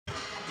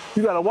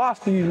You gotta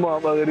watch these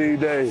motherfuckers these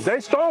days. They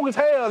strong as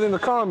hell in the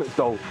comments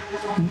though.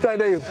 You think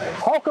they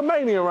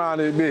Hulkamania around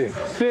this bitch.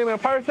 See him in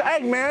person?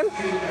 Hey man,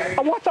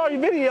 I watch all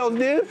your videos,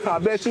 dude. I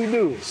bet you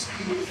do.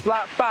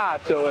 Slap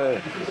 5 your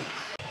ass.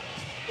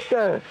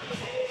 Yeah.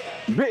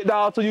 Big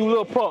dog to you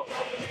little pup.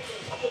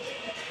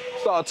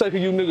 Start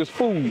taking you niggas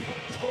food.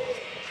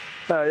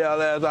 Now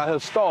y'all ass out here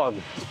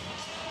starving.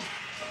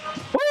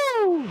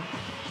 Woo!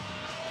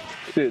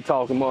 Shit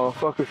talking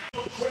motherfuckers.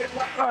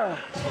 Yeah.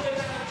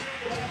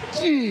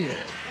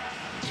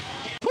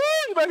 Woo,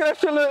 you making that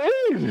shit a little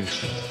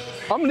easy.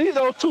 I'm gonna need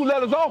those 2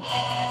 letters off.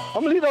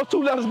 I'm gonna need those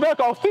 2 letters back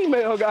off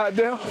female,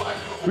 goddamn.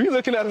 We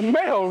looking at a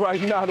male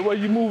right now, the way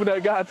you moving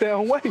that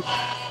goddamn way.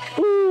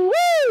 Woo,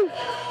 woo!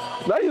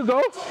 There you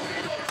go.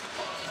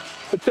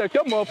 Protect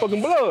your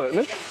motherfucking blood,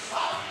 man.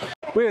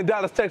 We in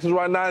Dallas, Texas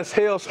right now. It's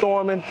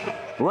hailstorming,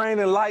 rain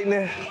and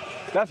lightning.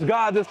 That's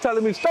God just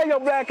telling me, stay your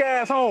black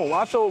ass home.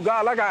 I told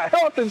God I got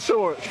health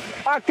insurance.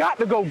 I got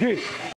to go get it.